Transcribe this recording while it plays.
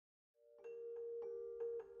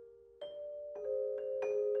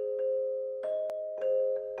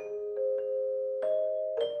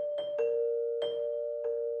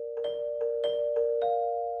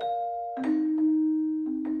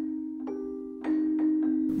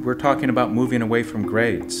we're talking about moving away from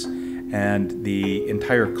grades, and the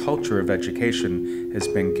entire culture of education has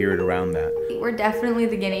been geared around that. We're definitely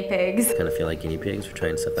the guinea pigs. Kind of feel like guinea pigs. We're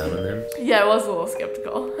trying stuff out on them. Yeah, I was a little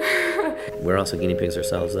skeptical. We're also guinea pigs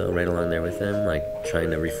ourselves, though, right along there with them, like trying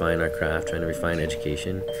to refine our craft, trying to refine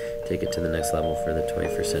education, take it to the next level for the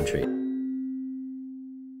 21st century.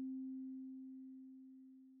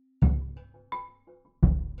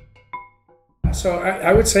 So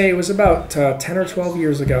I would say it was about 10 or 12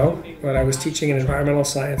 years ago when I was teaching an environmental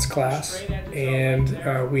science class,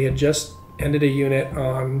 and we had just ended a unit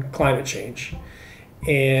on climate change.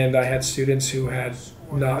 And I had students who had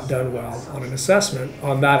not done well on an assessment,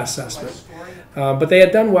 on that assessment. But they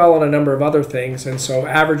had done well on a number of other things, and so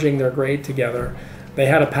averaging their grade together, they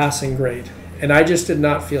had a passing grade. And I just did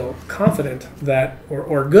not feel confident that,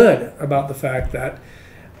 or good about the fact that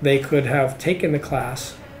they could have taken the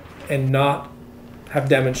class and not have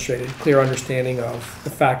demonstrated clear understanding of the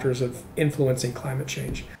factors of influencing climate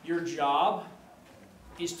change. Your job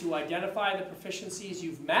is to identify the proficiencies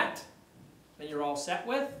you've met and you're all set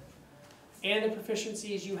with, and the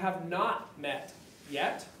proficiencies you have not met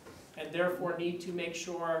yet, and therefore need to make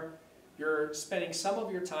sure you're spending some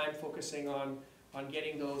of your time focusing on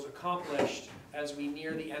getting those accomplished as we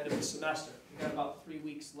near the end of the semester. We've got about 3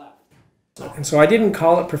 weeks left. And so I didn't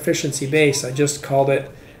call it proficiency-based, I just called it,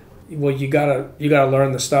 well, you gotta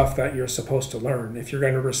learn the stuff that you're supposed to learn if you're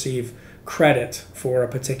going to receive credit for a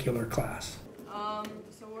particular class. So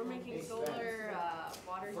we're making solar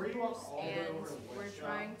water heaters, and we're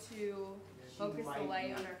trying to focus the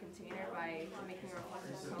light on our container by making a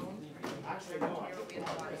reflective cone. Actually, the container will be in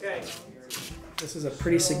the water. Okay. This is a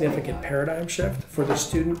pretty significant paradigm shift for the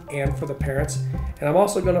student and for the parents, and I'm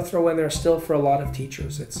also going to throw in there still for a lot of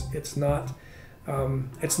teachers. It's not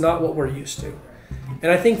what we're used to.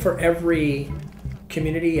 And I think for every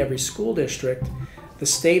community, every school district, the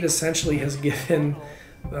state essentially has given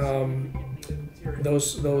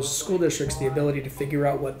those school districts the ability to figure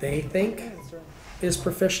out what they think is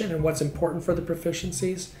proficient and what's important for the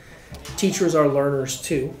proficiencies. Teachers are learners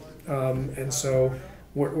too, and so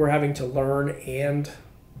we're having to learn and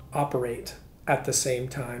operate at the same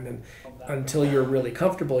time. And until you're really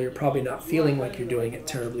comfortable, you're probably not feeling like you're doing it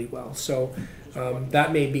terribly well. So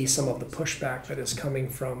that may be some of the pushback that is coming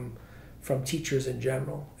from teachers in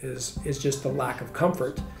general, is just the lack of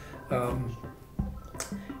comfort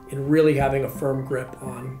in really having a firm grip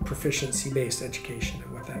on proficiency-based education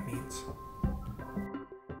and what that means.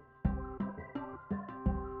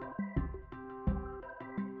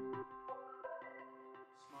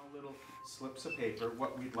 Small little slips of paper.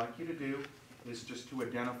 What we'd like you to do is just to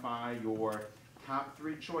identify your top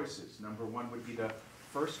 3 choices. Number 1 would be the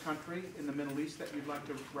first country in the Middle East that you'd like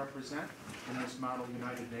to represent in this model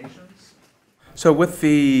United Nations. So with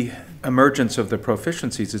the emergence of the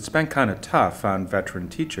proficiencies, it's been kind of tough on veteran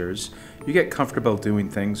teachers. You get comfortable doing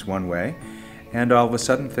things one way, and all of a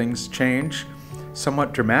sudden things change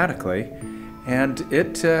somewhat dramatically, and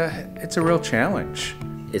it's a real challenge.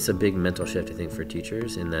 It's a big mental shift, I think, for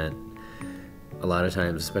teachers, in that a lot of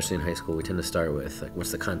times, especially in high school, we tend to start with like,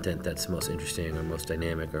 what's the content that's most interesting or most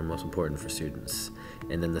dynamic or most important for students,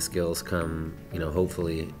 and then the skills come,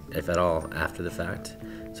 hopefully, if at all, after the fact.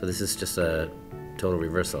 So this is just a total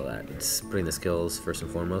reversal of that. It's putting the skills first and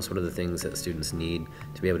foremost. What are the things that students need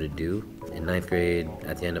to be able to do in 9th grade,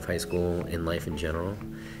 at the end of high school, in life in general,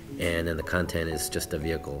 and then the content is just a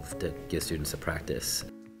vehicle to give students a practice.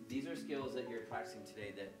 These are skills that you're practicing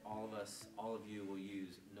today that all of you will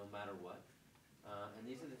use no matter what. And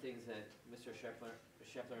these are the things that Mr. Scheffler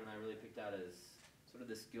and I really picked out as sort of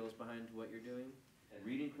the skills behind what you're doing. And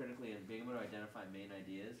reading critically and being able to identify main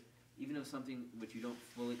ideas, even of something which you don't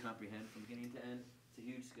fully comprehend from beginning to end, it's a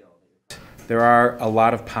huge skill. There are a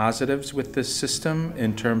lot of positives with this system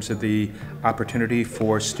in terms of the opportunity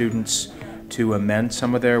for students to amend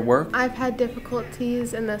some of their work. I've had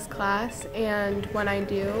difficulties in this class, and when I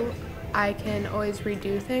do, I can always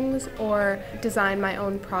redo things or design my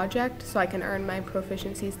own project so I can earn my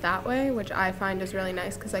proficiencies that way, which I find is really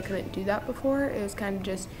nice because I couldn't do that before. It was kind of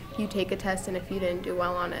just you take a test, and if you didn't do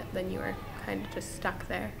well on it, then you were kind of just stuck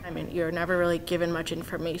there. I mean, you're never really given much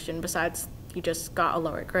information besides you just got a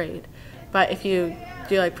lower grade. But if you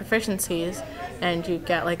do like proficiencies and you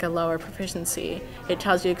get like a lower proficiency, it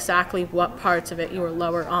tells you exactly what parts of it you were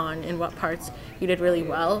lower on and what parts you did really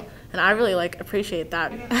well. And I really appreciate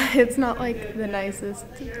that. It's not like the nicest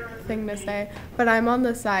thing to say, but I'm on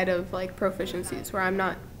the side of like proficiencies where I'm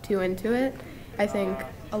not too into it. I think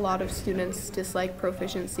a lot of students dislike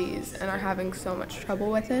proficiencies and are having so much trouble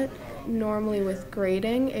with it. Normally with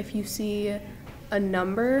grading, if you see a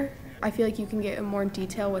number I feel like you can get in more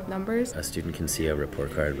detail with numbers. A student can see a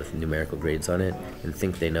report card with numerical grades on it and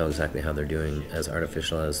think they know exactly how they're doing, as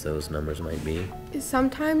artificial as those numbers might be.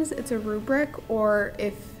 Sometimes it's a rubric, or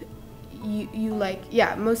if you like,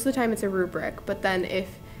 yeah, most of the time it's a rubric, but then if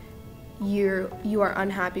you are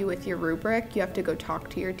unhappy with your rubric, you have to go talk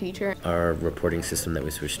to your teacher. Our reporting system that we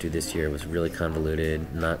switched to this year was really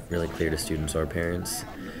convoluted, not really clear to students or parents.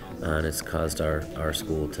 And it's caused our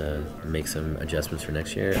school to make some adjustments for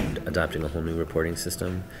next year, adopting a whole new reporting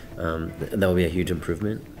system. That will be a huge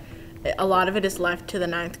improvement. A lot of it is left to the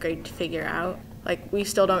 9th grade to figure out. Like, we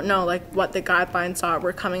still don't know what the guidelines are.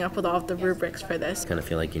 We're coming up with all of the rubrics for this. Kind of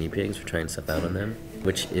feel like guinea pigs. We're trying stuff out on them,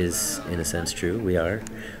 which is in a sense true. We are.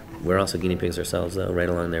 We're also guinea pigs ourselves, though, right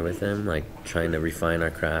along there with them, like trying to refine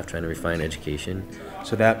our craft, trying to refine education.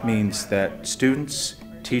 So that means that students,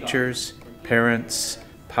 teachers, parents,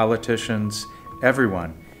 politicians,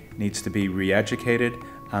 everyone needs to be re-educated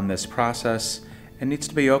on this process and needs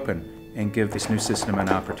to be open and give this new system an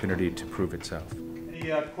opportunity to prove itself. Any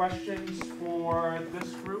questions for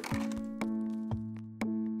this group?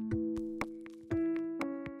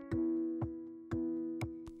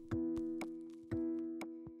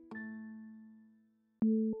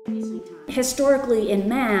 Historically in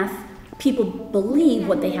math, people believe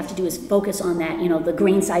what they have to do is focus on that, the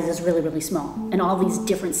grain size is really, really small and all these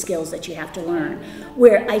different skills that you have to learn.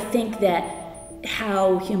 Where I think that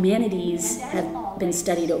how humanities have been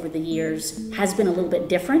studied over the years has been a little bit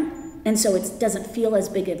different, and so it doesn't feel as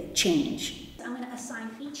big a change. I'm going to assign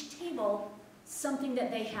each table something that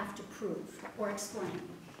they have to prove or explain.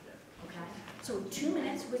 Okay? So 2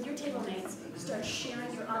 minutes with your table mates, start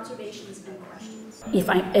sharing your observations and questions.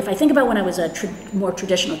 If I think about when I was a more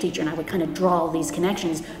traditional teacher and I would kind of draw all these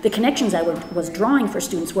connections, the connections I was drawing for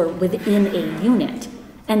students were within a unit.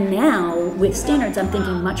 And now with standards, I'm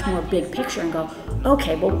thinking much more big picture and go,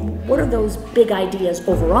 okay, well, what are those big ideas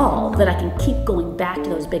overall that I can keep going back to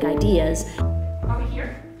those big ideas? Are we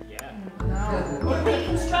here? Yeah. No. If we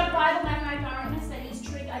construct rival mathematical arguments that use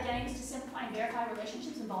trig identities to simplify and verify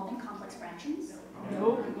relationships involving complex fractions?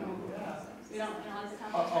 No. We don't like the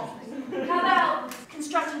complex fractions. How about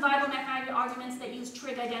constructing rival mathematical arguments that use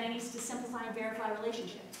trig identities to simplify and verify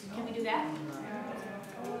relationships? Can we do that?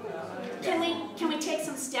 Can we take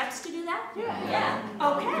some steps to do that? Yeah.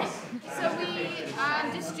 Okay. So we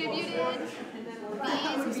distributed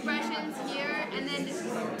these expressions here and then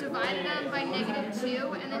divided them by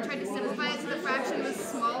 -2 and then tried to simplify it so the fraction was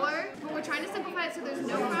smaller. But we're trying to simplify it so there's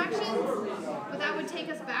no fractions, but that would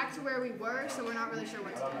take us back to where we were, so we're not really sure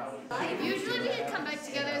what to do. Usually we can come back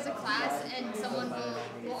together as a class and someone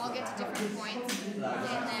will all get to different points and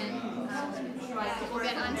then we'll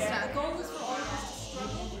get unstuck. The goal is for all of us to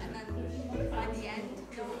struggle and then by the end,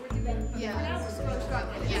 know what we're doing. Yeah,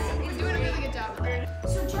 we're doing a really good job of that.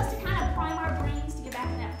 So just to kind of prime our brains to get back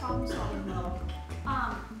in that problem solving mode,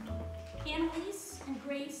 Annalise and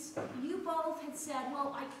Grace, you both had said,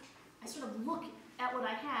 well, I sort of look at what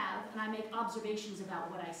I have and I make observations about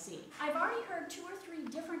what I see. I've already heard 2 or 3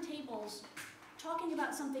 different tables talking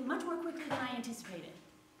about something much more quickly than I anticipated.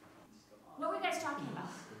 What were you guys talking about?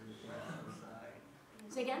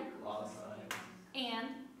 Say again?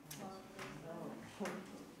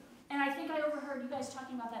 And I think I overheard you guys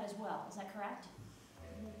talking about that as well. Is that correct?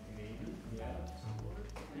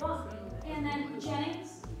 Well, and then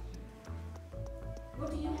Jennings,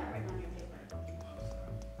 what do you have written on your paper?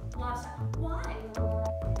 Lost. Why?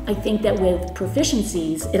 I think that with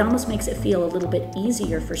proficiencies, it almost makes it feel a little bit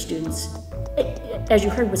easier for students. As you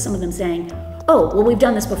heard with some of them saying, oh, well, we've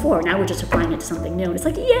done this before, now we're just applying it to something new. And it's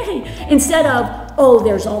like, yay! Instead of, oh,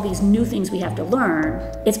 there's all these new things we have to learn,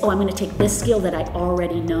 it's, oh, I'm going to take this skill that I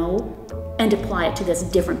already know and apply it to this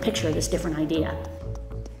different picture, this different idea.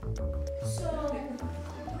 So,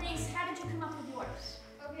 Grace, how did you come up with yours?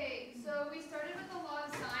 Okay, so we started with the law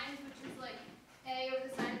of sines, which is like A over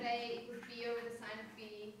the sine of A equals B over the sine of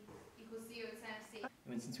B equals C over the sine of C. I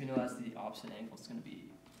mean, since we know that's the opposite angle, it's going to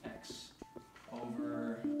be x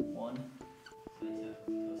over 1. So I took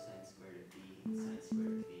cosine squared of b, sine squared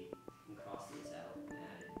of b, and crossed these out and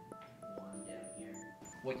added 1 down here.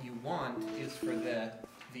 What you want is for the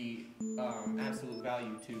absolute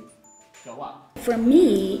value to go up. For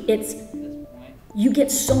me, it's you get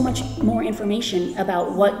so much more information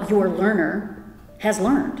about what your learner has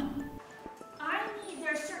learned.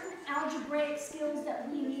 There are certain algebraic skills that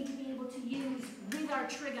we need to be able to use with our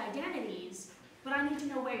trig identities, but I need to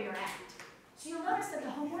know where you're at. So you'll notice that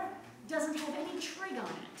the homework doesn't have any trig on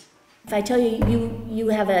it. If I tell you you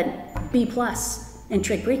have a B+ in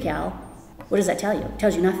trig precal, what does that tell you? It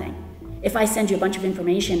tells you nothing. If I send you a bunch of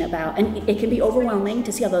information about, and it can be overwhelming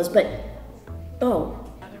to see all those, but, oh,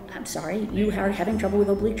 I'm sorry, you are having trouble with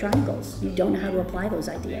oblique triangles. You don't know how to apply those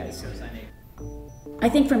ideas. I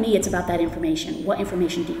think for me, it's about that information. What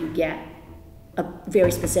information do you get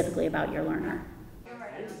very specifically about your learner?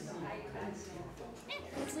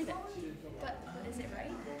 Let's leave it. But is it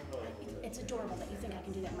right? It's adorable that you think I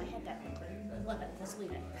can do that in my head that quickly. I love it. Let's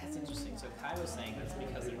leave it. That's interesting. So Kai was saying that's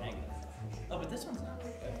because they're negative. Oh, but this one's not.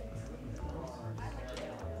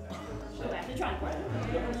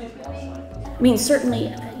 I mean,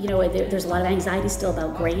 certainly, you know, there's a lot of anxiety still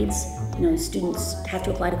about grades. You know, students have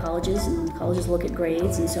to apply to colleges, and colleges look at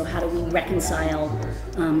grades, and so how do we reconcile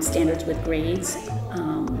standards with grades?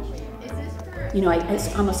 You know, I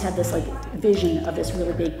almost had this like vision of this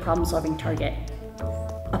really big problem-solving target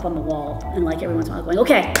up on the wall, and like every once in a while going,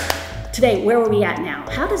 okay, today, where are we at now?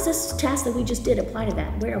 How does this task that we just did apply to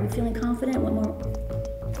that? Where are we feeling confident? What more?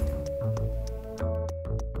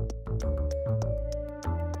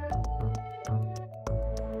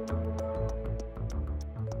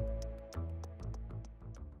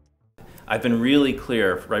 I've been really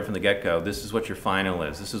clear right from the get-go, this is what your final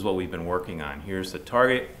is, this is what we've been working on. Here's the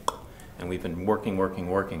target, and we've been working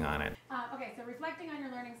on it. Okay, so reflecting on your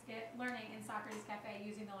learning in Socrates Cafe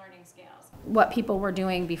using the learning scales. What people were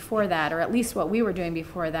doing before that, or at least what we were doing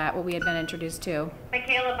before that, what we had been introduced to.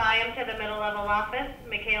 Michaela Byam to the middle level office,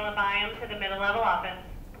 Michaela Byam to the middle level office.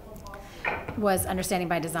 Was understanding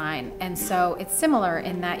by design. And so it's similar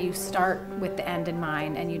in that you start with the end in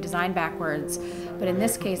mind and you design backwards, but in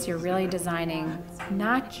this case you're really designing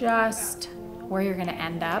not just where you're going to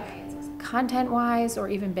end up content-wise or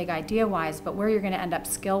even big idea-wise, but where you're going to end up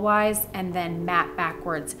skill-wise, and then map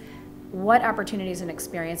backwards. What opportunities and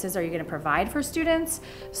experiences are you going to provide for students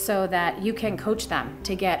so that you can coach them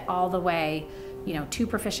to get all the way, you know, to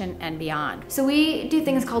proficient and beyond. So we do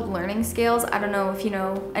things called learning scales. I don't know if you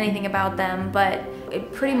know anything about them, but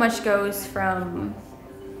it pretty much goes from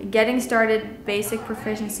getting started, basic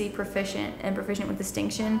proficiency, proficient, and proficient with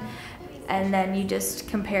distinction. And then you just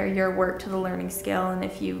compare your work to the learning scale, and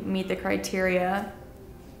if you meet the criteria,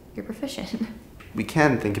 you're proficient. We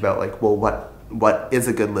can think about like, well, what is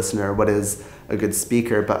a good listener? What is a good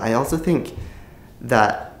speaker? But I also think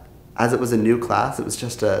that as it was a new class, it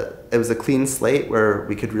was a clean slate where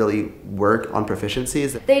we could really work on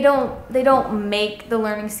proficiencies. They don't make the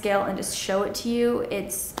learning scale and just show it to you.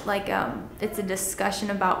 It's like it's a discussion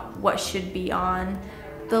about what should be on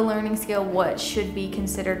the learning scale, what should be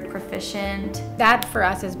considered proficient. That for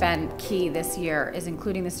us has been key this year, is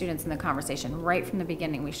including the students in the conversation right from the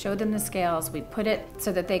beginning. We showed them the scales, we put it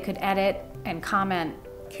so that they could edit and comment.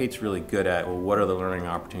 Kate's really good at, well, what are the learning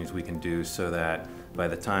opportunities we can do so that by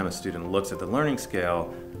the time a student looks at the learning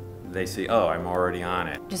scale, they see, oh, I'm already on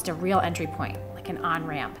it. Just a real entry point, like an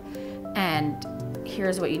on-ramp. And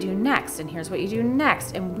here's what you do next, and here's what you do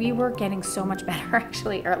next. And we were getting so much better,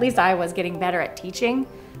 actually, or at least I was getting better at teaching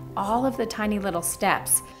all of the tiny little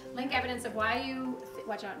steps. Link evidence of why you,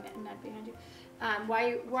 watch out, not behind you,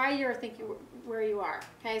 why you think where you are.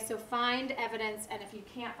 Okay, so find evidence, and if you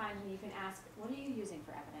can't find them, you can ask, what are you using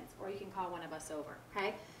for evidence? Or you can call one of us over,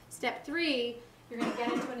 okay? Step 3, you're going to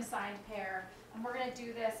get into an assigned pair, and we're going to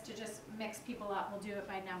do this to just mix people up. We'll do it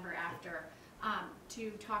by number after, to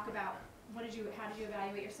talk about how did you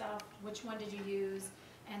evaluate yourself, which one did you use,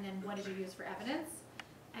 and then what did you use for evidence.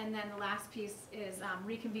 And then the last piece is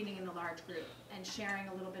reconvening in the large group and sharing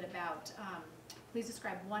a little bit about, please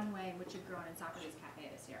describe one way in which you've grown in Socrates Cafe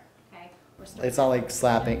this year, okay? It's not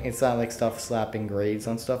like stuff slapping grades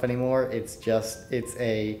on stuff anymore. It's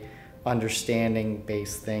a understanding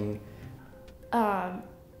based thing. I'm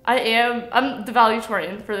the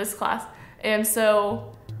valedictorian for this class, and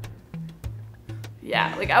so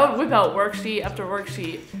yeah, like I would whip out worksheet after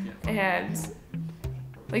worksheet, and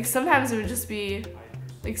like sometimes it would just be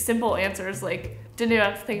like simple answers, like didn't even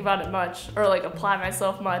have to think about it much or like apply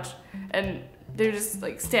myself much, and they would just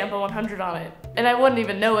like stamp a 100 on it, and I wouldn't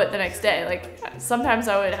even know it the next day. Like sometimes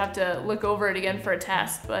I would have to look over it again for a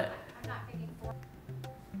test, but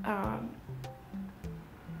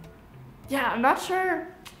yeah, I'm not sure.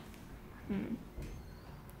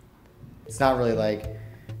 It's not really like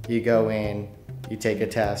you go in, you take a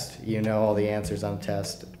test, you know all the answers on the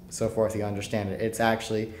test, so forth, you understand it. It's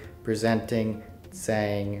actually presenting,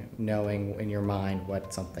 saying, knowing in your mind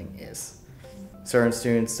what something is. Certain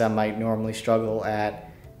students that might normally struggle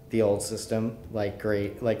at the old system, like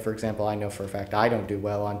for example, I know for a fact I don't do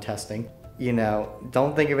well on testing. You know,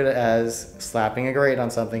 don't think of it as slapping a grade on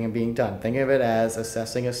something and being done. Think of it as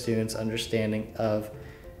assessing a student's understanding of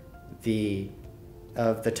the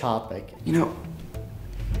topic. You know,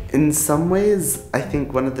 in some ways, I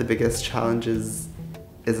think one of the biggest challenges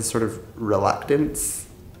is a sort of reluctance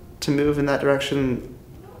to move in that direction.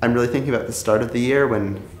 I'm really thinking about the start of the year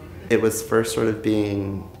when it was first sort of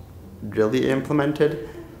being really implemented.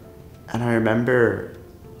 And I remember,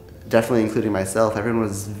 definitely including myself, everyone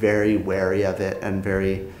was very wary of it and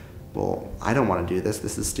very, well, I don't want to do this.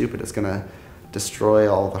 This is stupid. It's going to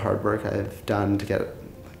destroy all the hard work I've done to get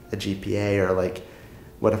a GPA, or like,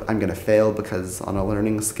 what if I'm going to fail because on a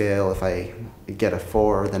learning scale, if I get a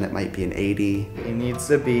 4, then it might be an 80. It needs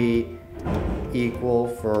to be equal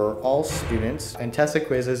for all students, and tests and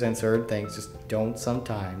quizzes and certain things just don't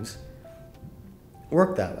sometimes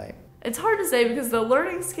work that way. It's hard to say because the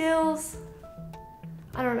learning scales,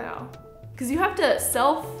 I don't know. Because you have to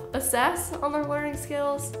self-assess on the learning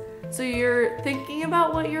scales, so you're thinking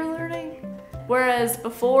about what you're learning. Whereas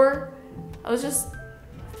before, I was just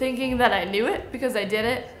thinking that I knew it because I did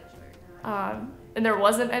it, and there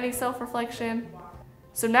wasn't any self-reflection.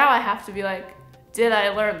 So now I have to be like, did I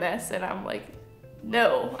learn this? And I'm like,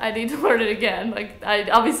 no, I need to learn it again. Like, I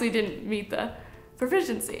obviously didn't meet the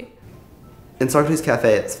proficiency. In Socrates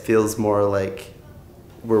Cafe, it feels more like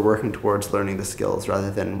we're working towards learning the skills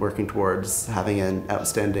rather than working towards having an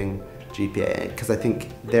outstanding GPA. Because I think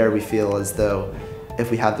there we feel as though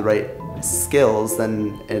if we have the right skills,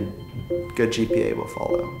 then a good GPA will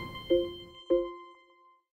follow.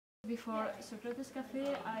 Before Socrates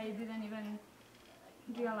Cafe, I didn't even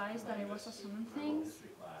realize that I was assuming things,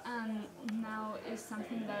 and now it's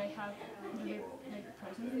something that I have really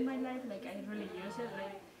present in my life. Like, I really use it.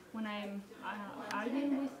 Like, when I'm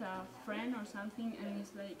arguing with a friend or something, and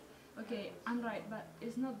it's like, okay, I'm right, but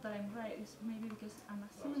it's not that I'm right. It's maybe because I'm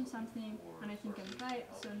assuming something and I think I'm right.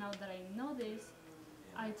 So now that I know this,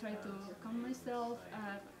 I try to calm myself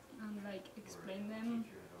and like explain them.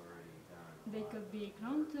 They could be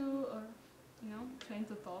grown to, or trying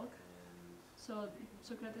to talk. So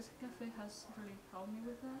Socrates Cafe has really helped me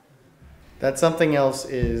with that. That something else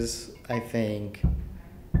is, I think,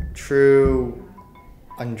 true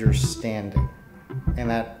understanding. And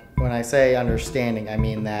that when I say understanding, I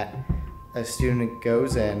mean that a student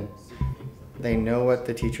goes in, they know what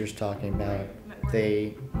the teacher's talking about,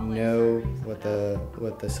 they know what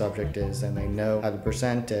the subject is, and they know how to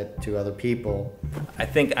present it to other people. I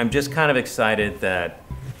think I'm just kind of excited that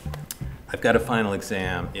I've got a final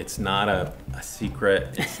exam. It's not a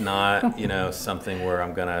secret. It's not, something where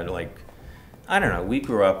I'm gonna I don't know, we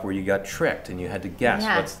grew up where you got tricked and you had to guess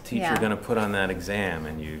what's the teacher gonna put on that exam,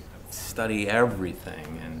 and you study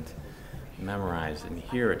everything and memorize, and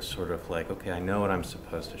here it's sort of like, okay, I know what I'm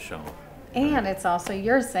supposed to show them. And it's also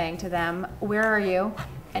you're saying to them, where are you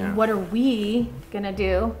and what are we gonna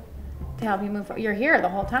do to help you move forward? You're here the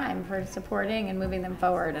whole time for supporting and moving them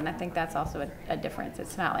forward, and I think that's also a difference.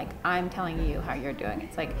 It's not like I'm telling you how you're doing.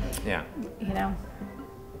 It's like,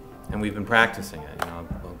 And we've been practicing it,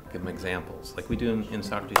 we'll give them examples. Like we do in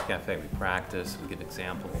Socrates Cafe, we practice, we give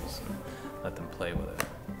examples, and let them play with it.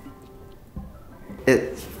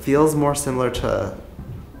 It feels more similar to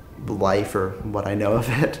life, or what I know of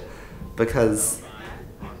it, because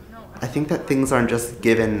I think that things aren't just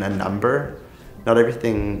given a number. Not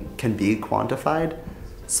everything can be quantified.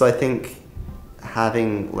 So I think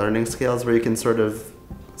having learning scales where you can sort of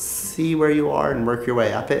see where you are and work your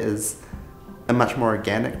way up it is a much more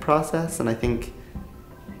organic process, and I think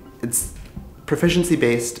it's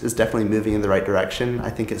proficiency-based is definitely moving in the right direction.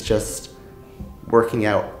 I think it's just working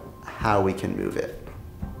out how we can move it.